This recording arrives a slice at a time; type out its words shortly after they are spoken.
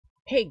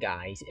Hey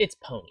guys, it's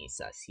Pony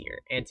Sus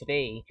here, and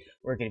today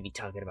we're going to be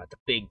talking about the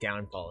big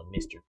downfall of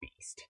Mr.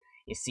 Beast.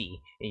 You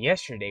see,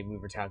 yesterday we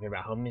were talking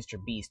about how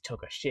Mr. Beast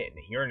took a shit in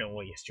a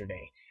urinal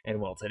yesterday, and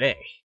well,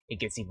 today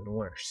it gets even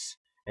worse.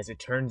 As it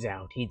turns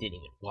out, he didn't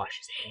even wash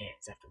his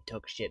hands after he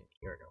took a shit in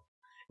the urinal.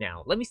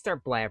 Now, let me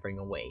start blabbering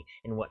away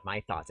and what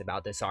my thoughts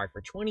about this are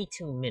for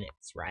 22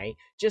 minutes, right?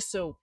 Just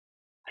so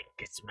I can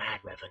get some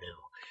ad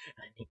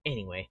revenue.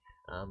 Anyway,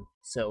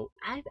 so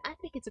I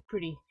think it's a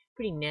pretty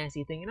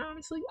nasty thing, and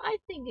honestly, I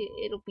think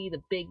it'll be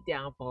the big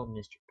downfall of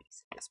Mr.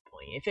 Beast at this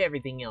point, if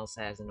everything else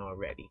hasn't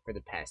already for the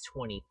past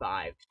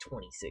 25,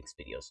 26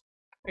 videos.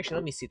 Actually,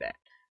 let me see that.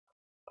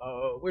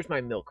 Where's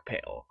my milk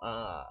pail?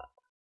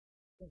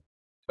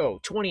 Oh,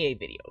 28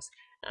 videos.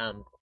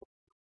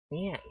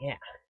 Yeah.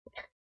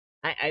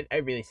 I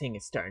really think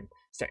it's starting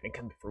to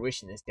come to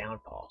fruition, this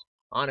downfall.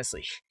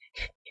 Honestly,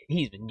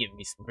 he's been giving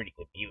me some pretty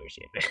good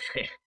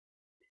viewership.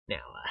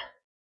 Now,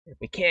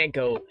 we can't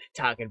go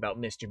talking about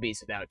Mr.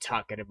 Beast without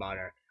talking about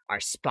our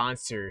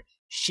sponsor,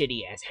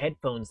 shitty-ass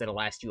headphones that'll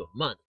last you a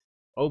month.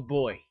 Oh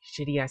boy,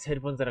 shitty-ass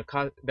headphones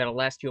that'll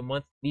last you a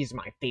month? These are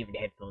my favorite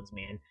headphones,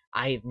 man.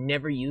 I have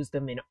never used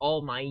them in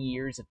all my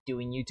years of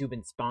doing YouTube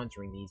and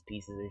sponsoring these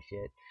pieces of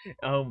shit.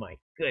 Oh my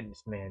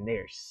goodness, man,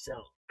 they're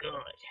so good.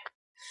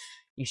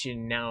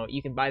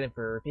 You can buy them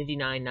for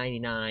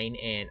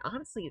 $59.99, and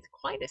honestly, it's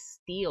quite a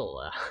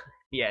steal, if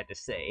you had to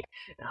say.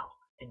 Oh,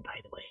 and by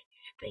the way,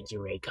 thank you,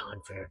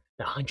 Raycon, for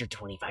the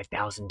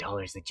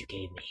 $125,000 that you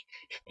gave me.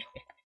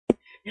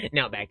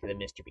 Now back to the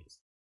Mr. Beast.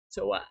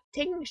 So,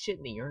 taking a shit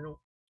in the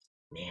urinal,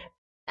 man,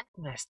 that's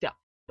messed up.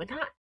 But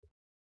not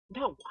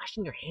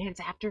washing your hands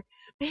after,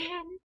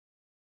 man,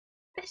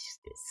 that's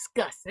just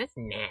disgusting. That's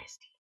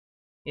nasty.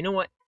 You know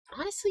what?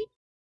 Honestly,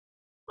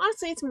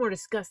 it's more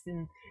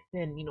disgusting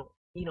than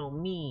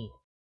me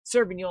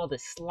serving you all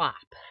this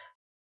slop,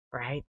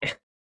 right?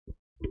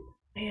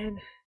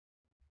 Man.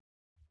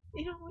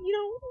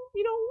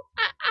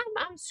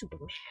 I'm super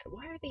mad.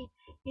 Why are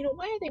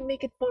they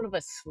making fun of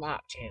us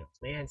slop channels,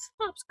 man?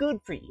 Slop's good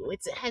for you.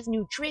 It has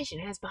nutrition,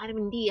 it has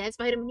vitamin D, it has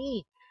vitamin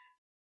E.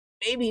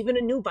 Maybe even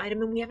a new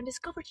vitamin we haven't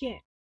discovered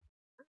yet.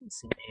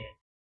 Honestly, man.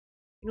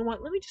 You know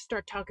what? Let me just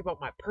start talking about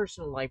my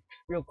personal life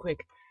real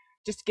quick,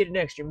 just to get an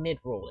extra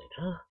mid-roll in,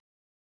 huh?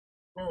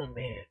 Oh,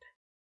 man.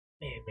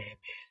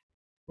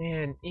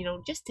 Man,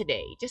 just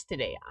today,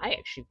 I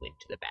actually went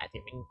to the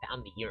bathroom and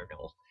found the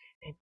urinal.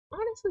 And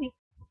honestly,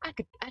 I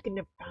could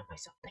never find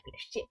myself taking a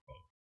shit, man.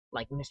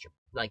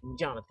 Like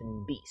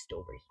Jonathan Beast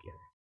over here.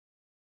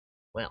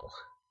 Well,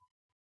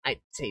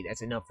 I'd say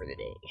that's enough for the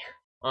day.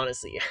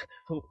 Honestly,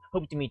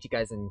 hope to meet you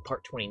guys in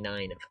part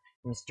 29 of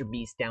Mr.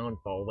 Beast's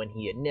downfall when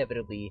he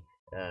inevitably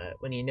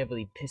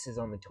pisses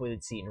on the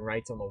toilet seat and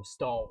writes on those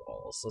stall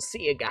walls. So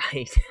see you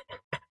guys.